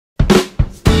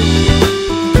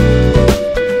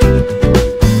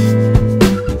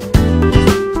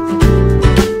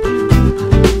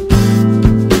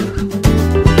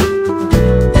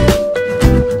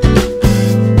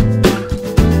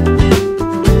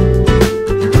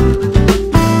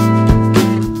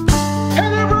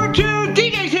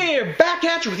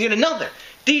another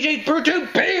DJs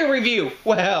BrewTube beer review.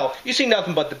 Well, you see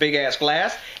nothing but the big ass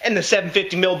glass and the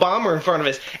 750ml bomber in front of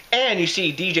us, and you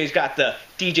see DJ's got the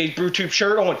DJs BrewTube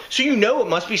shirt on, so you know it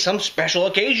must be some special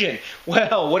occasion.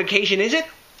 Well, what occasion is it?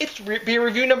 It's beer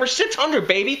review number 600,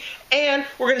 baby, and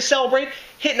we're going to celebrate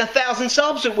hitting 1,000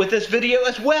 subs with this video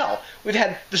as well. We've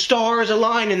had the stars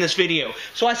align in this video,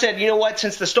 so I said, you know what,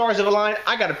 since the stars have aligned,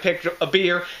 I got to pick a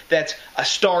beer that's a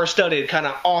star-studded kind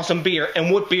of awesome beer.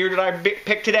 And what beer did I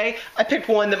pick today? I picked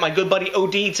one that my good buddy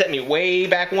OD sent me way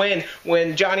back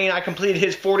when Johnny and I completed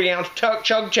his 40-ounce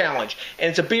chug challenge, and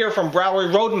it's a beer from brewery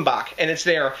Rodenbach, and it's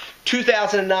their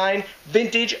 2009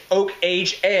 Vintage Oak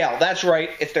Aged Ale. That's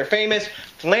right, it's their famous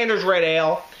Flanders Red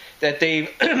Ale that they've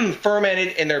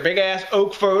fermented in their big-ass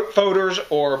oak foeders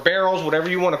or barrels, whatever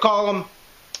you want to call them,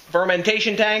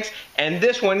 fermentation tanks, and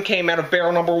this one came out of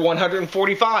barrel number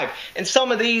 145. And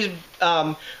some of these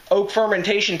oak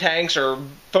fermentation tanks or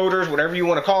foeders, whatever you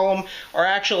want to call them, are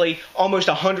actually almost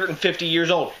 150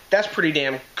 years old. That's pretty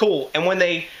damn cool. And when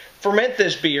they ferment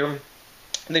this beer,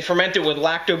 they ferment it with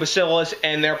lactobacillus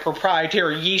and their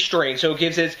proprietary yeast strain, so it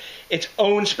gives it its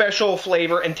own special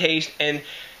flavor and taste, and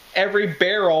every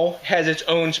barrel has its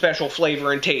own special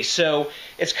flavor and taste. So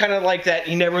it's kind of like that,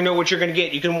 you never know what you're going to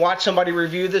get. You can watch somebody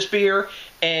review this beer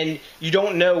and you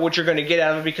don't know what you're going to get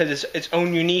out of it because it's its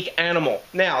own unique animal.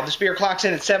 Now, this beer clocks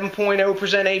in at 7.0%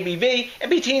 ABV and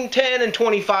between 10 and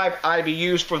 25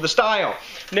 IBUs for the style.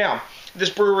 Now, this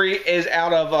brewery is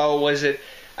out of,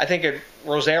 I think at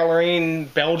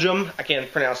Rodenbach, Belgium. I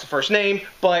can't pronounce the first name,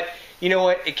 but you know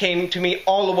what? It came to me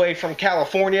all the way from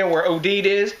California, where OD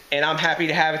is, and I'm happy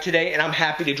to have it today, and I'm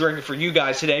happy to drink it for you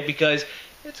guys today because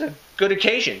it's a good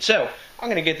occasion. So I'm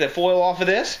going to get the foil off of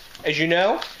this. As you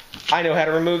know, I know how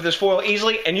to remove this foil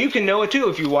easily, and you can know it too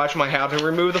if you watch my How to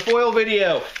Remove the Foil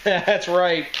video. That's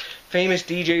right. Famous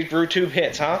DJs BrewTube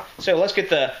hits, huh? So let's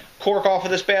get the cork off of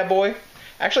this bad boy.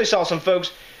 I actually saw some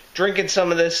folks drinking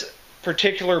some of this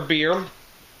particular beer,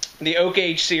 the Oak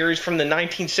Age series from the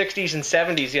 1960s and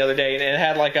 70s the other day, and it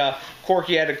had like a cork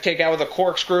you had to take out with a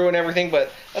corkscrew and everything,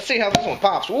 but let's see how this one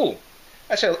pops. Ooh,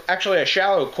 that's actually a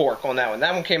shallow cork on that one.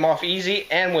 That one came off easy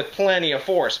and with plenty of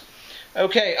force.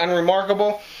 Okay,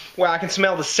 unremarkable. Well, I can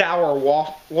smell the sour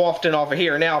wafting off of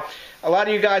here. Now, a lot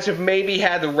of you guys have maybe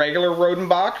had the regular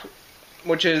Rodenbach,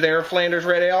 which is their Flanders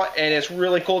Red Ale, and it's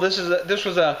really cool. This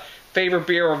was a favorite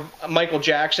beer of Michael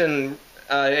Jackson,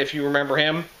 if you remember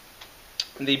him,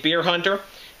 the beer hunter.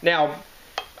 Now,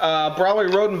 brewery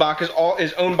Rodenbach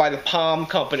is owned by the Palm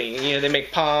Company. You know, they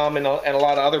make Palm and a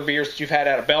lot of other beers that you've had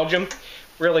out of Belgium.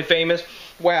 Really famous.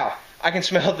 Wow, I can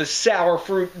smell the sour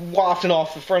fruit wafting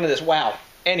off the front of this. Wow.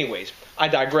 Anyways, I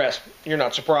digress. You're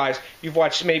not surprised. You've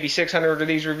watched maybe 600 of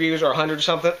these reviews or 100 or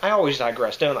something. I always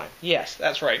digress, don't I? Yes,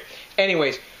 that's right.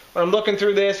 Anyways, when I'm looking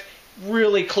through this,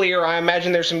 really clear. I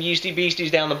imagine there's some yeasty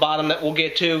beasties down the bottom that we'll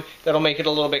get to that'll make it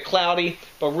a little bit cloudy,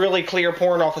 but really clear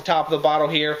pouring off the top of the bottle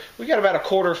here. We got about a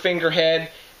quarter finger head.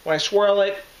 When I swirl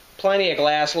it, plenty of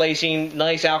glass lacing,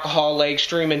 nice alcohol legs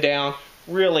streaming down.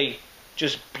 Really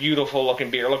just beautiful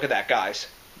looking beer. Look at that, guys.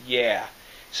 Yeah.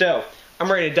 So I'm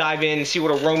ready to dive in and see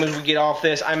what aromas we get off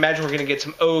this. I imagine we're going to get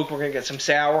some oak, we're going to get some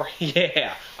sour.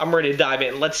 Yeah, I'm ready to dive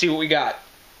in. Let's see what we got.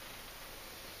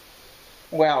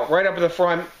 Wow, right up at the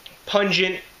front,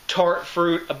 pungent, tart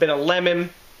fruit, a bit of lemon,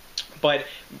 but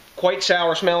quite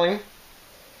sour smelling.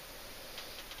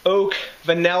 Oak,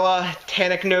 vanilla,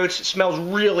 tannic notes. It smells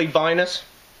really vinous.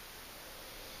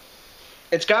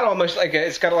 It's got almost like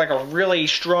a really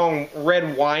strong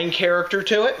red wine character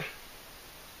to it.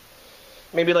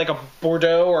 Maybe like a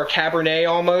Bordeaux or a Cabernet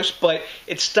almost, but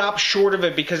it stops short of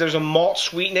it because there's a malt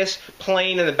sweetness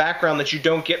playing in the background that you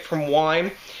don't get from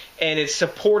wine. And it's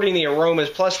supporting the aromas,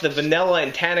 plus the vanilla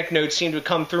and tannic notes seem to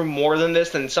come through more than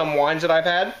this than some wines that I've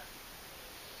had.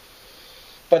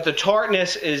 But the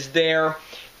tartness is there.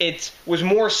 It was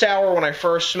more sour when I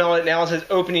first smelled it. Now as it's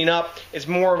opening up, it's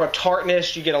more of a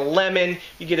tartness. You get a lemon,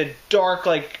 you get a dark,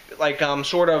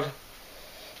 sort of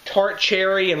tart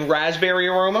cherry and raspberry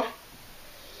aroma.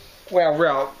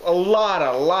 Wow, a lot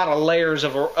of layers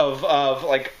of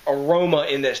like aroma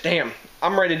in this. Damn.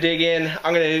 I'm ready to dig in.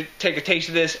 I'm going to take a taste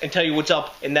of this and tell you what's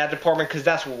up in that department because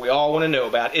that's what we all want to know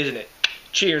about, isn't it?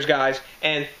 Cheers, guys.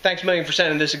 And thanks a million for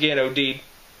sending this again, OD.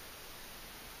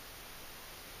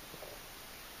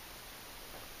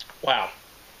 Wow.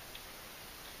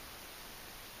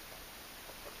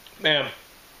 Man,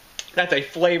 that's a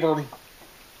flavor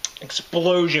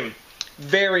explosion.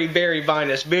 Very, very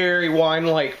vinous. Very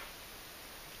wine-like.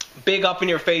 Big up in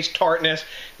your face tartness,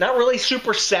 not really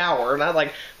super sour, not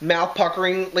like mouth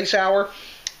puckeringly sour,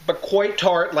 but quite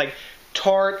tart, like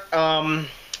tart,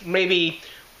 maybe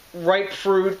ripe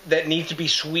fruit that needs to be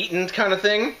sweetened kind of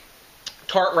thing.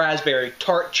 Tart raspberry,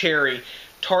 tart cherry,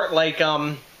 tart like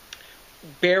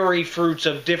berry fruits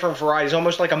of different varieties,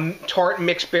 almost like a tart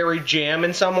mixed berry jam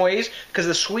in some ways, because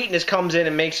the sweetness comes in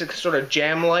and makes it sort of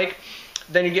jam-like.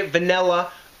 Then you get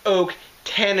vanilla, oak,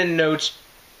 tannin notes,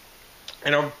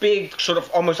 and a big sort of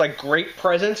almost like grape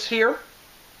presence here.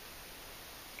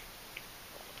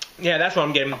 Yeah, that's what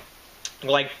I'm getting.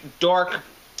 Like dark,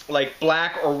 like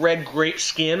black or red grape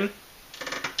skin,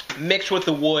 mixed with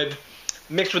the wood,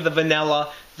 mixed with the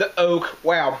vanilla, the oak.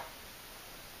 Wow,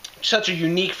 such a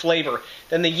unique flavor.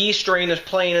 Then the yeast strain is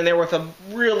playing in there with a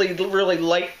really, really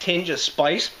light tinge of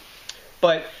spice.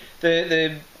 But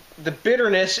the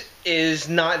bitterness is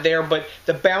not there, but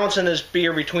the balance in this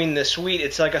beer between the sweet,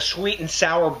 it's like a sweet and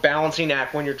sour balancing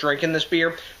act when you're drinking this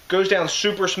beer. Goes down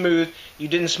super smooth. You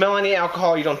didn't smell any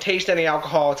alcohol. You don't taste any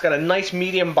alcohol. It's got a nice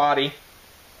medium body.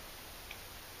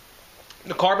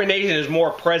 The carbonation is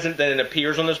more present than it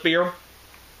appears on this beer.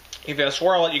 If you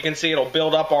swirl it, you can see it'll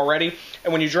build up already.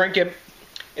 And when you drink it,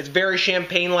 it's very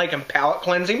champagne-like and palate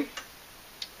cleansing.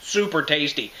 Super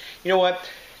tasty. You know what?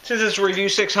 Since it's review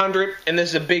 600 and this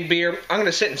is a big beer, I'm going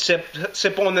to sit and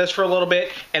sip on this for a little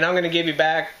bit, and I'm going to give you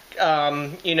back,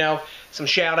 you know, some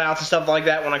shout outs and stuff like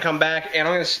that when I come back. And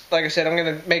I'm going to, like I said, I'm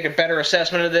going to make a better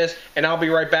assessment of this, and I'll be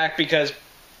right back because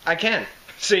I can.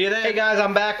 See you then. Hey guys,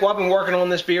 I'm back. Well, I've been working on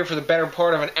this beer for the better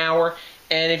part of an hour.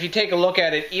 And if you take a look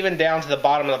at it, even down to the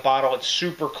bottom of the bottle, it's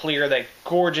super clear. That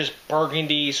gorgeous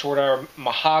burgundy, sort of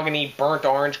mahogany, burnt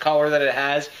orange color that it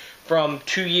has from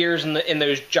 2 years in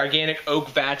those gigantic oak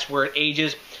vats where it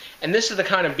ages. And this is the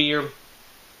kind of beer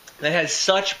that has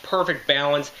such perfect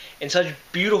balance and such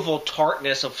beautiful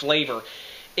tartness of flavor.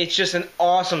 It's just an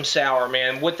awesome sour,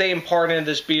 man. What they impart into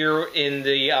this beer in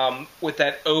the with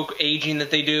that oak aging that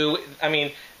they do, I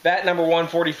mean, that number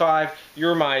 145,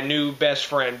 you're my new best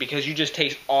friend because you just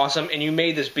taste awesome, and you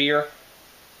made this beer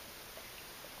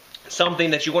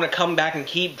something that you want to come back and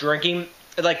keep drinking.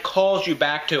 It like calls you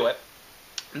back to it.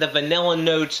 The vanilla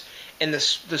notes and the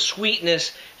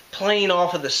sweetness playing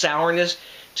off of the sourness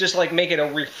just like make it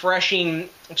a refreshing,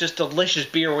 just delicious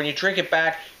beer. When you drink it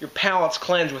back, your palate's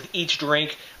cleansed with each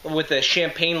drink with the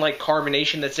champagne-like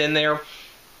carbonation that's in there,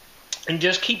 and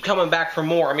just keep coming back for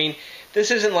more. I mean,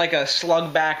 this isn't like a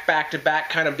slug back-to-back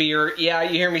kind of beer. Yeah,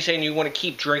 you hear me saying you want to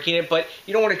keep drinking it, but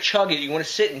you don't want to chug it. You want to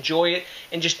sit, enjoy it,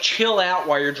 and just chill out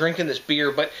while you're drinking this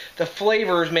beer. But the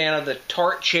flavors, man, of the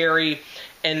tart cherry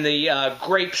and the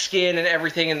grape skin and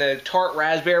everything, and the tart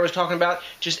raspberry I was talking about,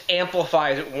 just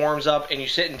amplifies it, warms up, and you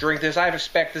sit and drink this. I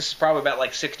expect this is probably about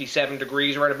like 67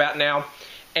 degrees right about now,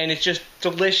 and it's just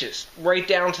delicious, right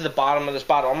down to the bottom of this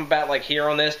bottle. I'm about like here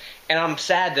on this, and I'm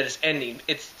sad that it's ending.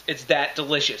 It's that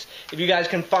delicious. If you guys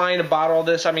can find a bottle of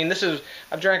this, I mean,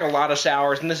 I've drank a lot of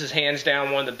sours, and this is hands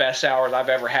down one of the best sours I've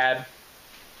ever had.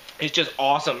 It's just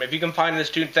awesome. If you can find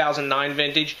this 2009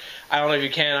 vintage, I don't know if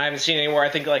you can. I haven't seen it anywhere. I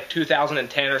think like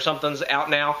 2010 or something's out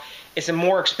now. It's a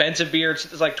more expensive beer.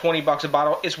 It's like 20 bucks a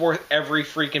bottle. It's worth every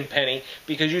freaking penny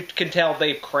because you can tell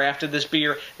they've crafted this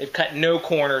beer. They've cut no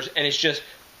corners, and it's just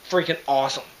freaking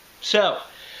awesome. So,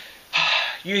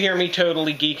 you hear me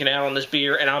totally geeking out on this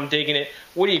beer, and I'm digging it.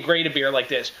 What do you grade a beer like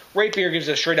this? Rate Beer gives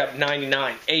it a straight up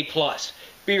 99, A+.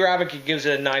 Beer Advocate gives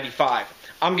it a 95.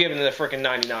 I'm giving it a freaking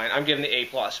 99. I'm giving it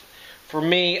A+. For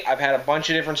me, I've had a bunch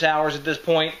of different sours at this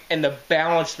point, and the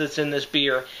balance that's in this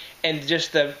beer, and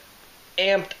just the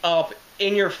amped up,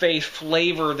 in-your-face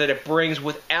flavor that it brings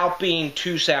without being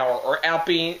too sour or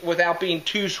without being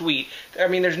too sweet. I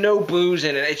mean, there's no booze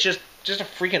in it. It's just a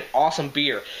freaking awesome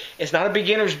beer. It's not a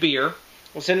beginner's beer.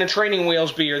 It's in the training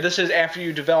wheels beer. This is after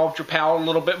you developed your palate a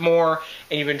little bit more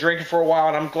and you've been drinking for a while,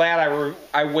 and I'm glad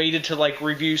I waited to like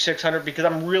review 600 because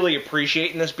I'm really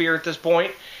appreciating this beer at this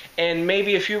point. And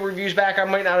maybe a few reviews back, I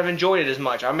might not have enjoyed it as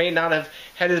much. I may not have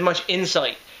had as much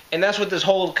insight. And that's what this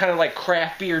whole kind of like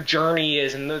craft beer journey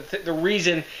is. And the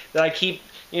reason that I keep,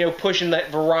 pushing that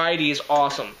variety is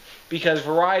awesome. Because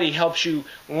variety helps you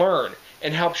learn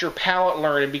and helps your palate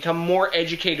learn and become more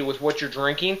educated with what you're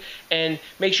drinking and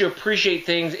makes you appreciate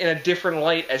things in a different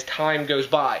light as time goes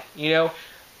by.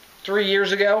 3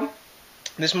 years ago,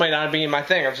 this might not be my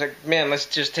thing. I was like, man, let's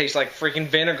just taste like freaking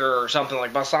vinegar or something,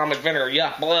 like balsamic vinegar,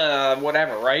 yuck, blah,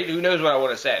 whatever, right? Who knows what I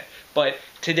would have said. But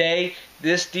today,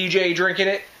 this DJ drinking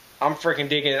it, I'm freaking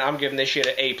digging it. I'm giving this shit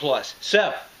an A+.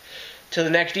 So, to the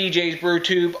next DJs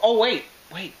BrewTube. Oh, wait,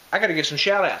 I got to give some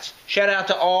shout-outs. Shout out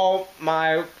to all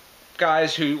my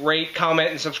guys who rate, comment,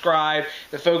 and subscribe,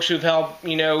 the folks who've helped,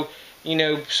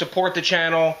 support the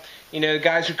channel, the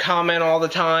guys who comment all the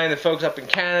time, the folks up in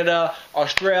Canada,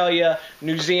 Australia,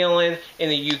 New Zealand, in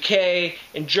the UK,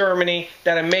 in Germany,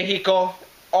 down in Mexico,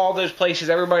 all those places,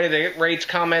 everybody that rates,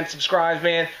 comments, subscribes,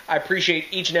 man. I appreciate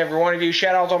each and every one of you.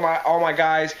 Shout out to all my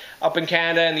guys up in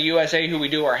Canada and the USA who we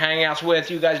do our hangouts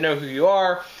with. You guys know who you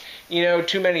are. You know,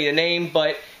 too many to name,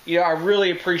 but you know, I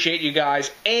really appreciate you guys.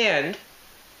 And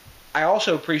I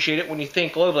also appreciate it when you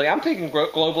think globally. I'm thinking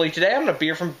globally today. I'm having a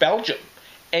beer from Belgium.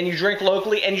 And you drink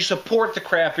locally and you support the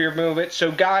craft beer movement.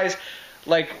 So guys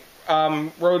like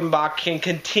Rodenbach can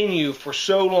continue for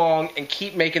so long and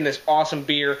keep making this awesome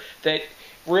beer that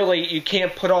really you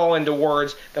can't put all into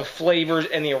words the flavors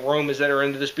and the aromas that are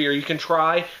into this beer. You can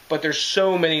try, but there's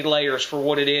so many layers for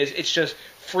what it is. It's just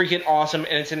freaking awesome,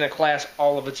 and it's in a class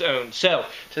all of its own. So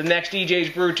to the next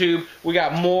DJs BrewTube, we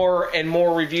got more and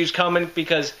more reviews coming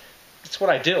because it's what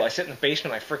I do. I sit in the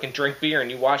basement, I freaking drink beer, and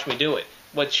you watch me do it.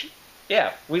 Which,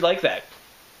 yeah, we like that.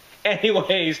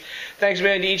 Anyways, thanks,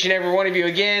 man, to each and every one of you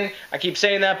again. I keep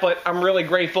saying that, but I'm really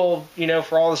grateful, you know,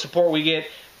 for all the support we get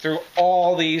through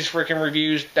all these freaking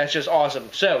reviews. That's just awesome.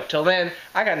 So, till then,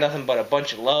 I got nothing but a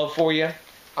bunch of love for you.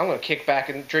 I'm going to kick back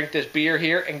and drink this beer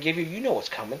here and give you, you know what's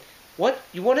coming. What?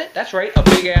 You want it? That's right, a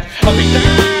big ass, a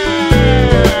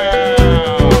big